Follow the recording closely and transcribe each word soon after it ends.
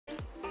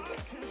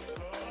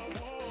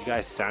You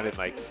guys sounded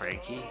like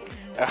Frankie.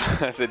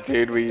 That's a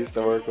dude we used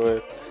to work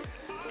with.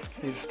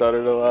 He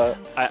stuttered a lot.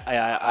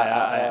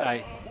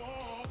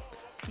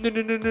 No.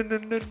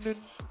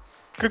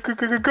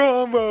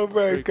 Combo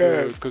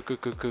breaker.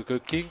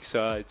 King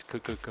size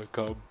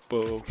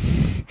combo.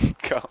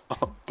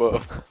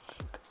 Combo.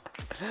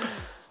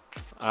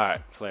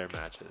 Alright, player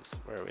matches.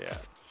 Where are we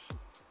at?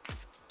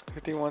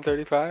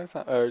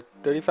 51-35 or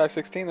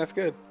 35-16. That's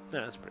good.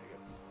 Yeah, that's pretty good.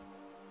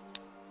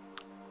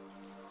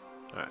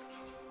 Alright,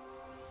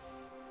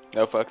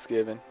 No fucks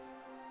given.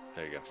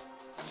 there you go.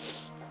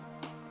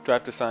 Do I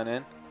have to sign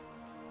in?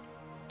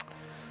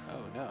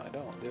 Oh no, I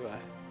don't. Do I?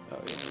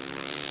 Oh yeah.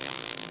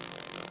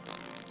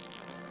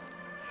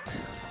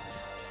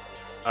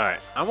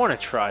 Alright, I want to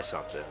try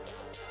something.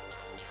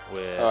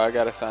 With. Oh, I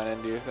gotta sign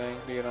into your thing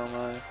to get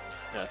online.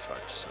 Yeah, that's fine.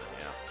 Just sign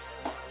me out.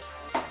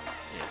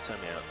 Yeah,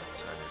 sign me out and then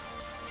sign in.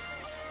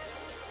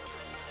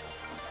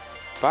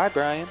 Bye,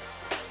 Brian.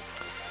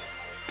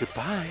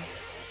 Goodbye.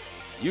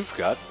 You've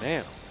got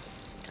mail.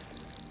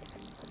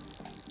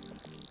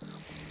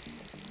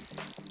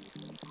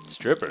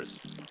 Strippers.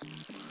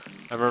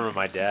 I remember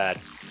my dad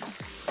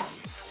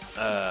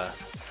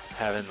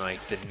having like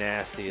the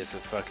nastiest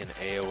of fucking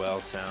AOL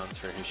sounds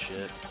for his shit.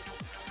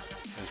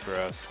 It was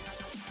gross.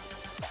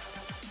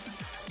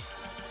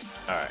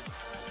 Alright.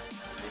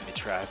 Let me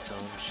try some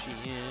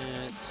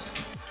shit.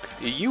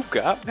 You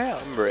got mail.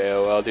 Remember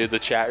AOL, dude? The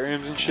chat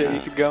rooms and shit you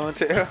could go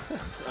into.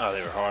 Oh,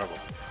 they were horrible.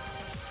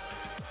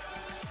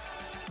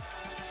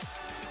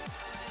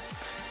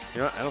 You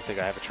know what? I don't think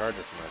I have a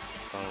charger for my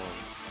phone.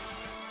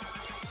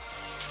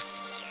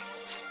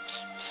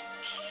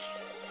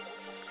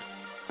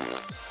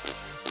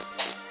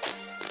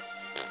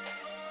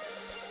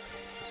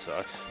 This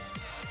sucks.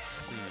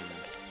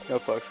 No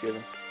fucks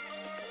given.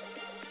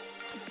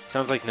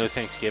 Sounds like no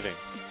Thanksgiving.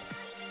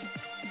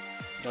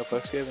 No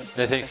fucks given.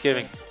 No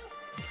Thanksgiving.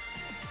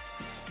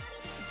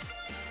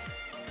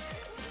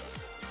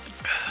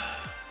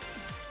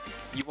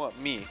 You want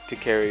me to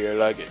carry your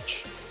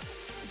luggage?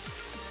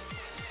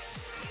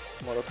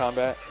 Mortal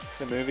Kombat,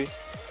 the movie?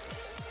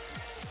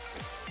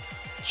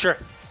 Sure.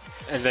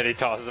 And then he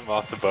tosses him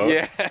off the boat.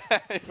 Yeah,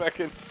 he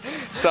fucking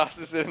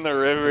tosses it in the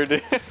river,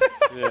 dude.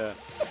 Yeah.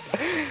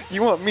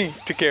 You want me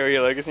to carry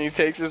your luggage? And he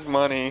takes his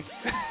money.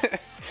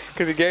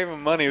 Because he gave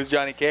him money. It was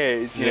Johnny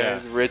Cage. You know,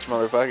 he's a rich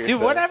motherfucker. Dude,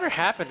 so. whatever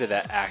happened to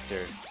that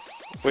actor?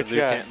 Which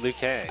guy? Luke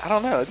Cage. I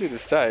don't know. That dude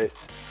was tight.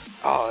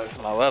 Oh, that's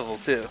my level,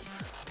 too.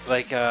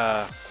 Like,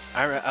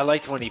 I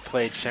liked when he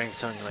played Shang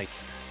Tsung, like,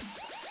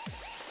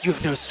 you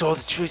have no soul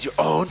to choose your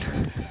own.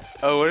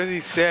 Oh, what does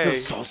he say?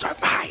 Those souls are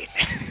mine.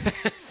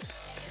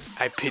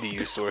 I pity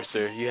you,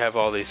 sorcerer. You have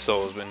all these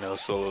souls, but no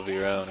soul of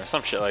your own, or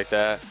some shit like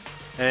that.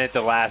 And at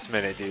the last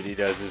minute, dude, he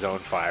does his own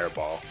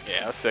fireball.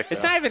 Yeah, I was sick.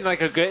 It's not even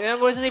like a good.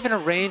 It wasn't even a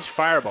ranged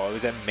fireball. It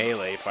was a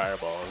melee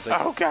fireball. It was like,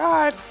 oh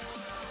God!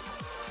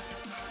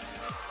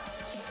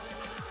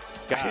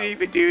 I didn't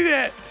even do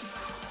that.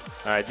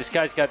 All right, this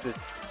guy's got this.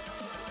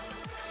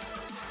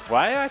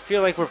 Why do I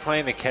feel like we're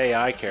playing the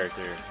KI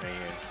character right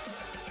here?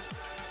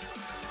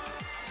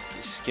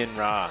 Skin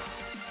Ra.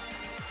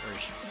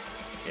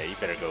 Yeah, you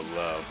better go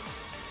low.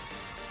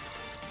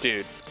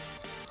 Dude.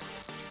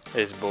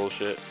 It's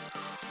bullshit.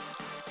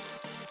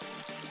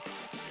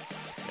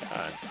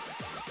 God.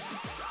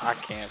 I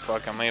can't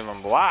fucking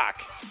even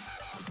block.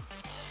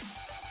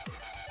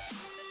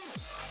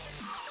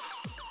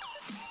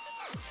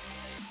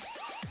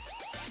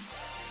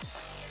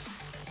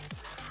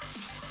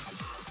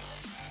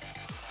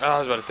 Oh, I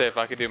was about to say, if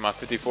I could do my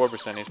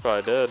 54%, he's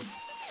probably dead.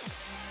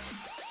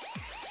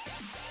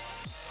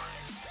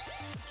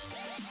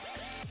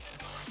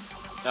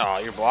 Oh,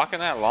 you're blocking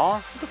that long?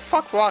 What the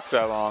fuck blocks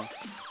that long?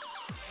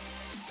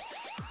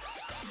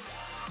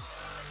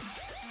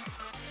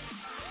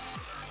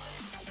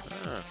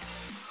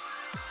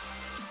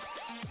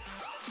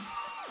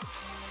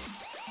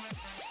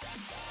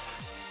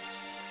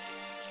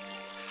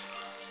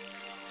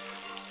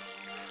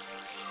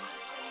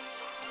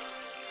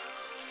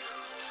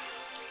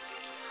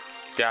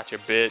 Gotcha,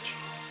 bitch.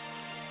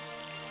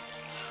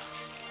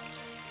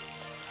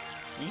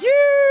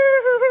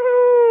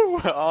 You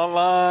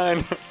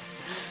online.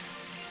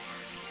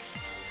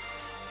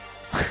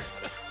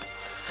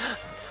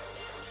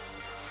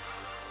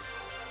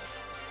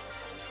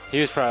 He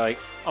was probably like,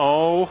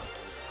 oh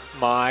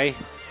my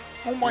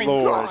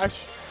Lord.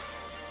 Gosh.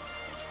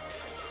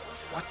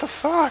 What the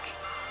fuck?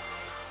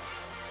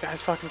 This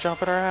guy's fucking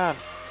jumping around.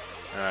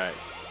 All right.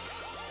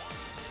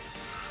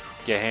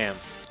 Get ham.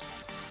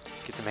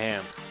 Get some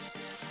ham.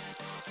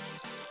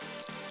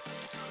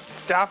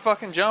 Stop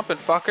fucking jumping,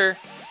 fucker.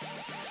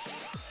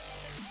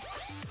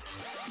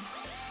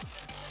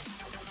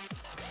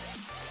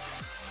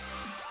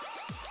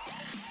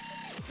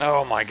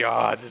 Oh my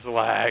God, this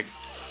lag.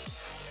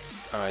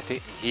 Oh, I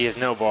think he has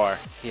no bar.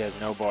 He has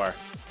no bar.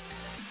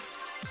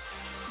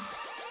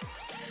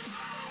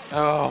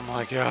 Oh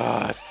my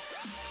God.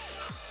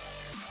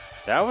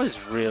 That was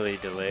really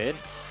delayed.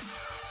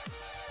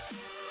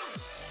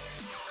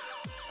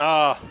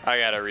 Oh, I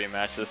gotta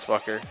rematch this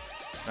fucker.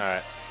 all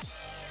right.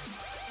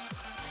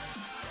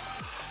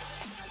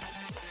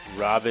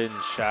 Robin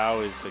Shao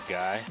is the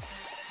guy.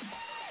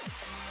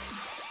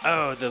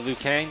 Oh, the Liu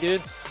Kang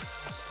dude?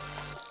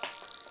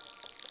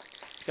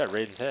 He's got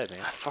Raiden's head,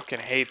 man. I fucking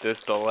hate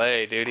this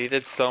delay, dude. He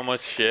did so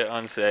much shit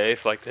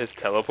unsafe. Like, his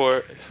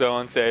teleport is so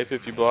unsafe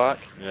if you block.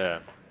 Yeah.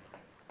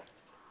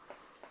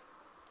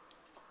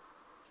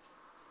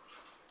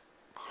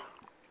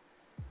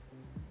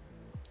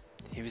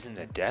 He was in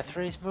the Death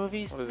Race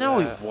movies?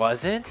 No, that? he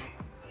wasn't.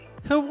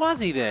 Who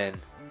was he then?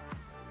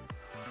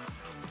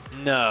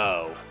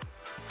 No.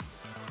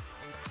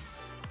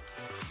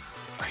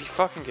 Are you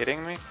fucking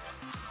kidding me?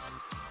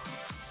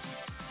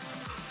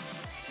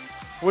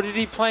 What did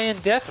he play in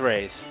Death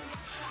Race?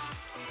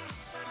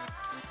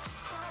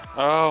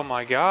 Oh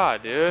my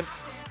god, dude.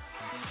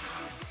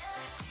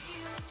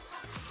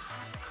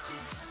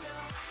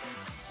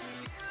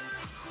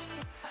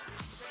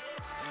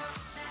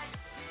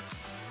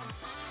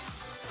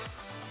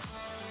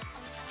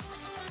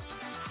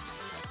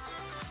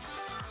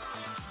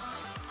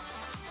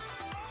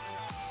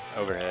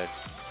 Overhead.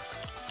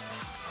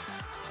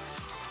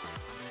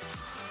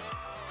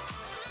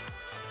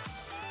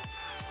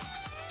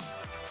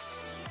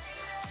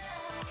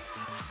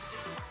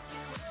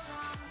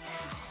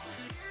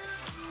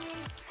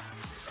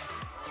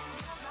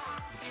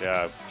 Good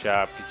job, good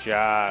job, good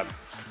job.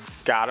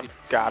 Got him,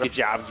 got him. Good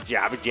job, good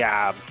job, good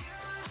job.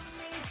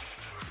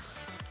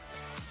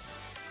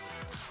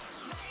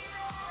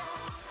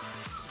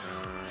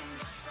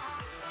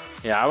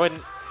 Yeah, I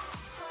wouldn't.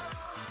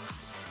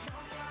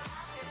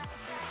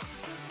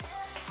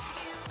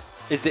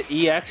 Is the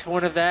EX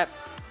one of that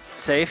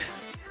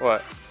safe?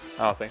 What?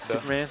 I don't think so.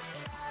 Superman?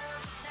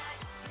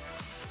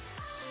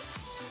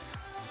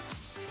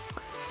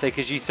 Say,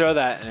 because you throw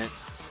that and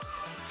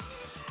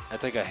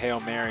that's like a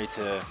Hail Mary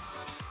to.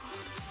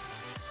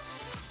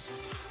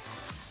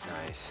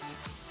 Nice.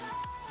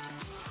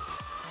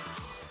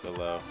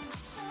 Below.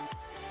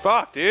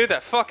 Fuck, dude,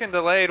 that fucking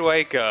delayed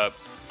wake up.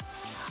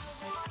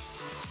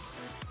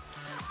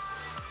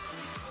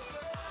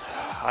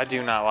 I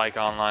do not like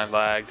online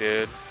lag,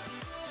 dude.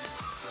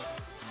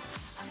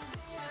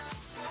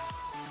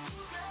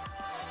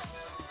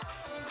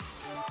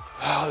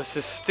 Oh, this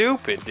is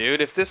stupid,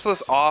 dude. If this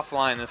was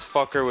offline, this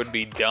fucker would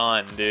be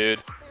done, dude.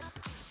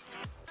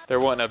 There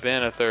wouldn't have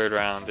been a third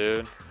round,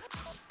 dude.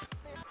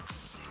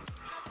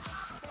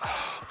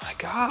 Oh my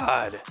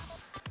god.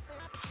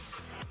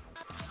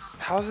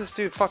 How is this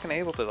dude fucking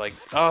able to, like,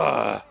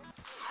 ugh.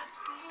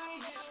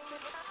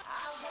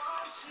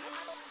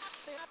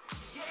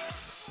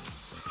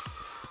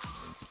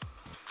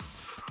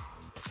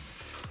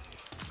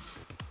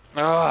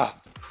 Ugh.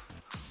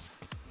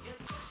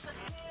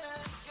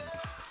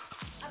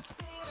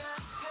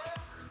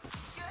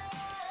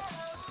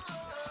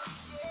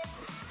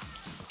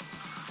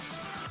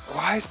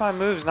 Why is my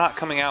moves not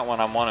coming out when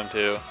I want him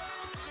to?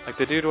 Like,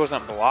 the dude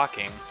wasn't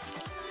blocking.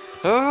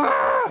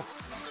 Ah!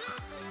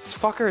 This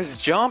fucker is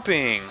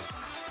jumping.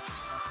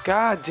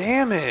 God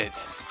damn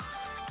it.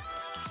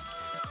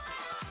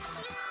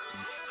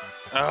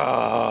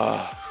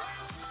 Ah.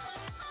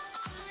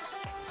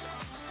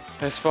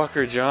 This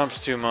fucker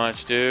jumps too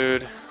much,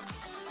 dude.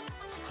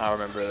 I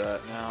remember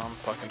that. Now I'm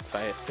fucking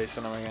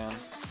facing him again.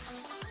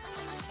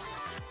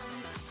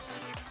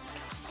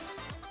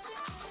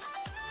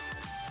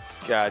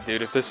 God,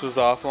 dude, if this was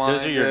offline,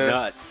 those are your dude.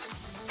 nuts.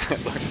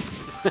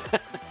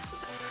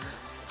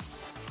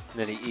 And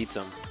then he eats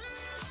them.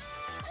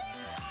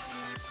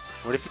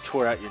 What if he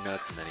tore out your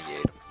nuts and then he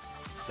ate them?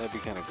 That'd be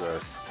kind of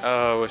gross.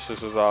 Oh, I wish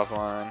this was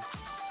offline.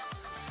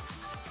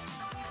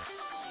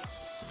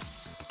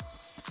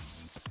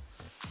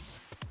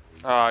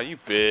 Aw, you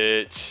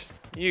bitch.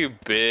 You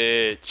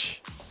bitch.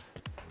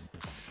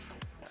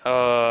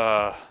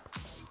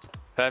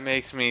 That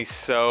makes me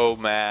so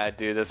mad,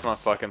 dude. That's my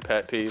fucking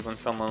pet peeve when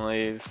someone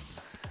leaves.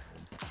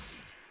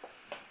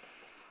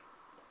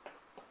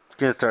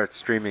 Gonna start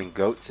streaming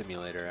Goat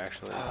Simulator,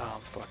 actually. Oh,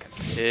 I'm fucking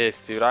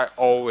pissed, dude. I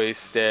always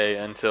stay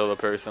until the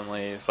person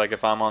leaves. Like,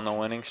 if I'm on the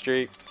winning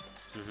streak.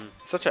 Mm-hmm.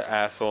 Such an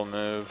asshole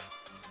move.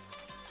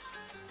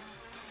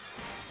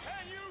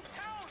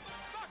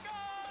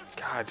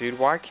 God, dude,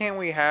 why can't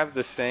we have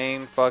the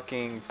same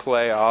fucking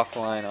play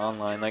offline,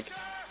 online? Like,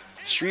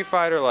 Street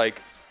Fighter,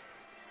 like,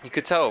 you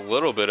could tell a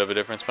little bit of a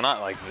difference, but not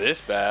like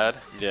this bad.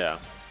 Yeah.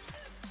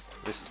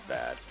 This is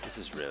bad. This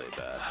is really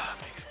bad.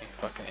 Makes me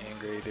fucking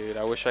angry, dude.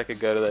 I wish I could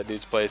go to that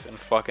dude's place and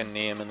fucking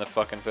knee him in the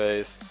fucking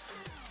face.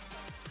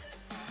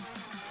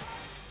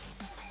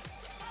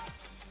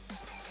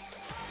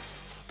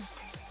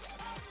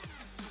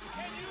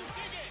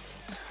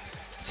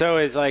 So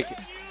is like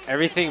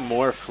everything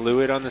more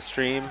fluid on the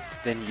stream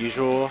than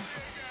usual?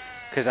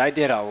 Because I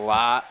did a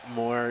lot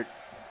more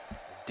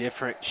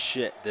different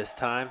shit this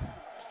time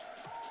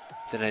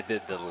than I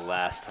did the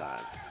last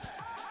time.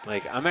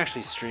 Like, I'm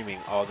actually streaming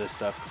all this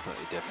stuff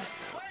completely different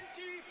now.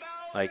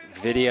 Like,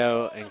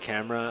 video and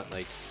camera,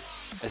 like,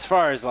 as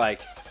far as,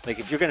 like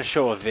if you're going to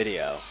show a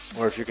video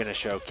or if you're going to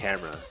show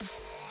camera,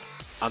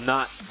 I'm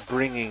not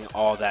bringing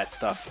all that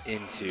stuff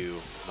into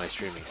my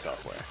streaming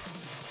software.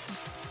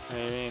 I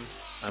mean,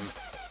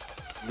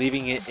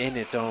 leaving it in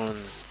its own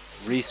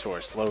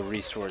low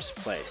resource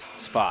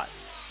spot,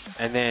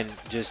 and then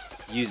just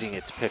using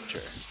its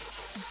picture.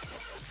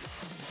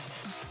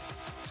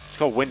 It's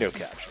called window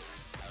capture.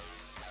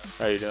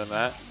 Are you doing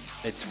that?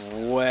 It's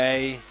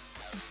way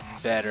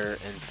better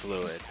and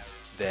fluid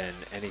than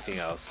anything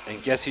else.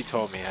 And guess who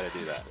told me how to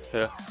do that?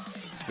 Yeah.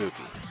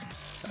 Spooky.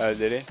 Oh,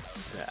 did he?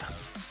 Yeah.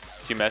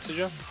 Did you message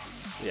him?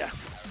 Yeah.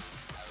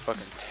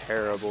 Fucking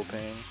terrible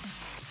ping.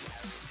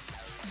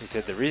 He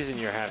said the reason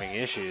you're having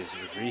issues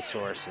with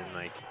resource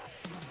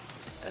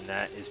and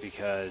that is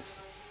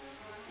because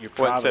you're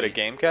probably... What, instead of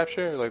game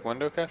capture? Like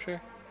window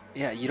capture?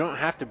 Yeah, you don't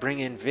have to bring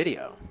in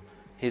video.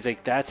 He's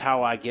like, that's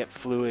how I get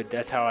fluid.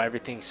 That's how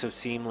everything's so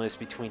seamless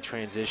between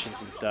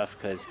transitions and stuff.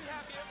 Because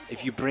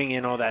if you bring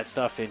in all that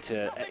stuff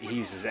into, he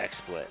uses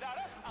XSplit.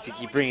 It's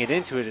like you bring it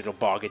into it, it'll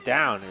bog it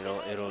down.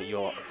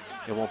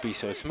 It won't be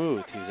so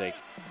smooth. He was like,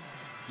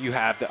 you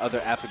have the other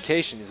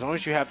application. As long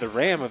as you have the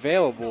RAM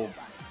available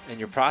and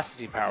your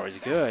processing power is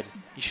good,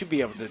 you should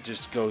be able to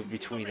just go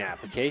between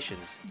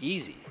applications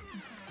easy.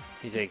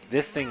 He's like,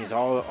 this thing is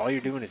all you're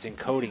doing is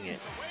encoding it,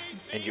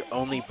 and you're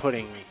only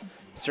putting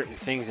certain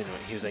things into it.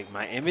 He was like,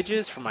 my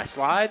images for my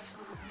slides,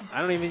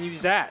 I don't even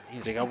use that. He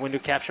was like, I window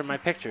capture my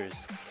pictures.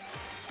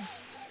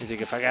 He's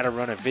like, if I gotta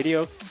run a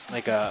video,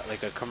 like a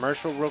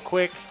commercial real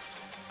quick,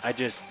 I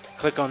just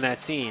click on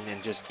that scene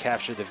and just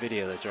capture the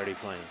video that's already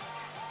playing.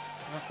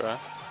 Okay.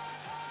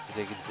 He's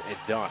like,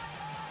 it's done.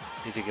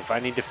 He's like, if I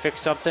need to fix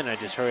something, I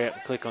just hurry up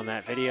and click on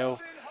that video,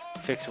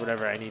 fix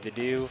whatever I need to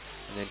do,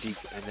 and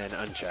then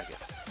uncheck it.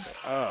 It's like,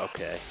 oh,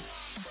 okay.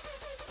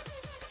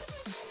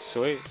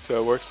 Sweet.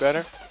 So it works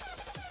better?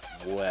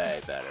 Way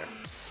better.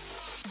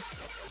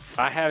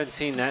 I haven't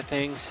seen that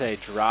thing say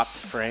dropped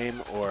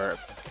frame or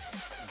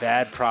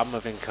bad problem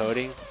of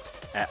encoding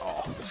at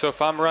all. So if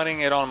I'm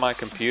running it on my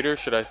computer,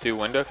 should I do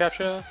window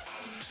capture?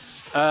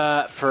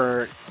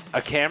 For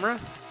a camera?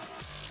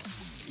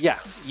 Yeah,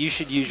 you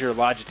should use your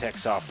Logitech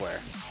software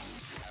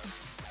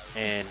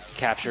and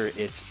capture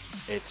its.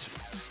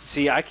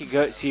 See, I could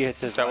go. See, it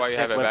says. Is that why you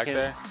have it back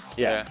there?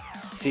 Yeah.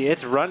 See,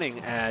 it's running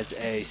as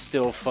a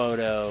still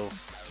photo,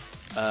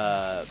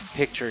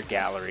 picture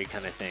gallery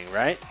kind of thing,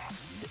 right?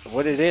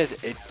 What it is,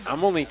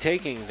 I'm only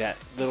taking that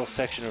little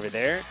section over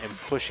there and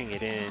pushing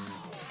it in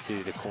to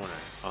the corner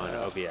on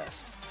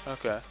OBS.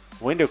 Okay.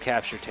 Window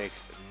capture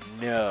takes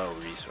no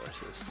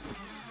resources.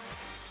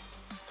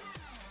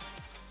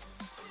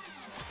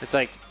 It's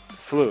like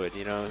fluid,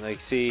 you know, like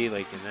see,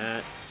 like in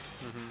that,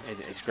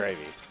 it's gravy.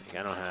 Like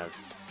I don't have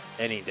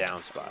any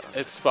down spot on it.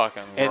 It's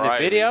fucking And right.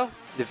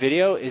 the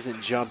video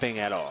isn't jumping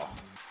at all.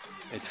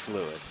 It's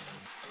fluid.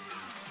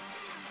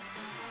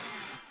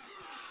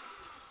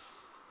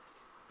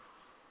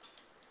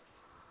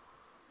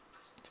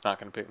 It's not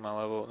going to pick my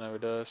level. It never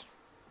does.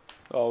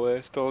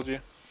 Always told you.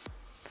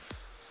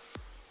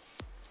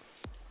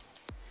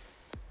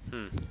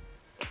 I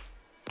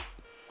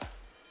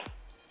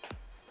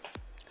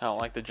don't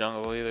like the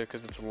jungle either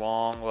because it's a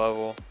long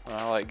level. And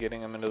I like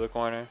getting them into the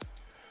corner.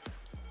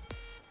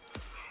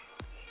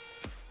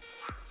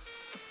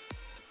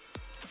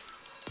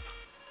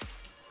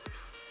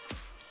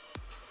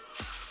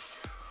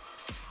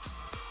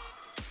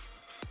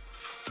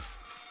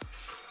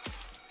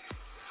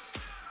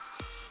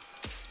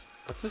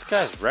 What's this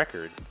guy's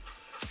record?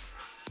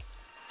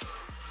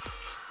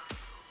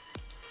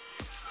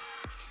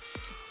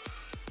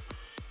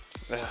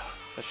 Ugh,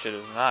 this shit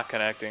is not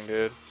connecting,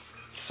 dude.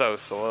 It's so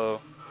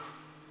slow.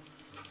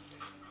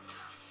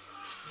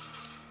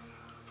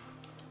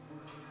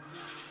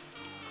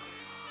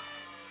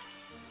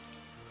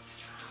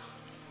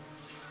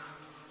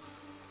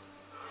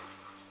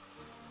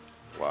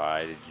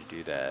 Why did you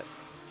do that?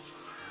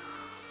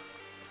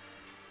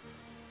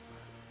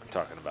 I'm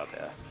talking about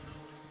that.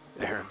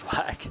 Aaron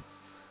Black.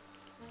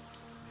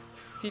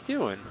 What's he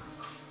doing?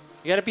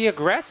 You gotta be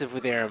aggressive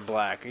with Aaron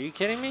Black. Are you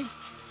kidding me?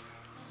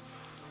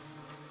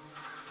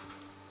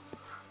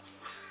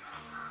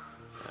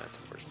 That's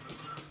unfortunate.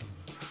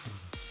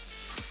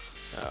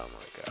 Oh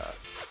my god.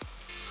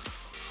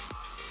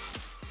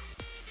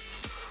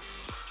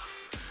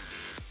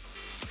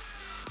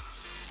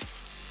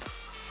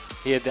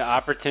 He had the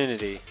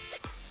opportunity.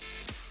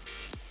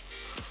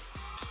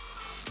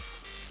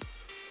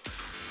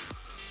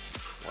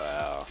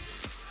 Wow.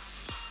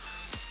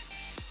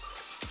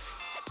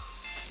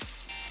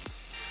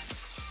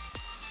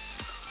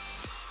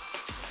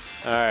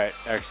 All right,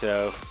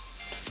 XO.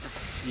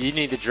 You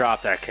need to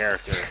drop that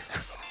character.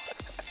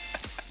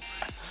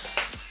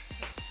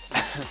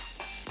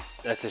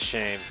 That's a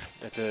shame.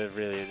 That's a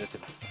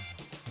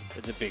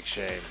big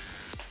shame.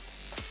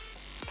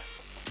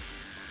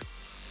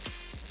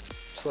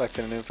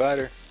 Selecting a new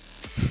fighter.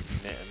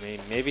 I mean,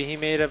 maybe he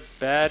made a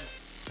bad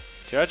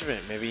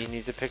judgment. Maybe he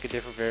needs to pick a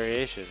different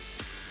variation.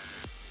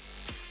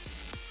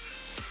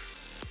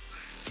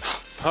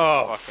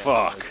 Oh,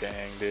 fuck.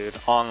 Dang, dude.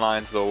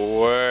 Online's the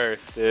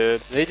worst,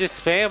 dude. They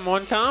just spam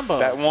one combo.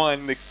 That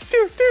one, the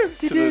do.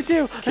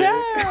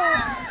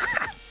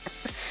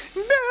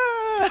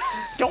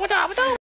 No!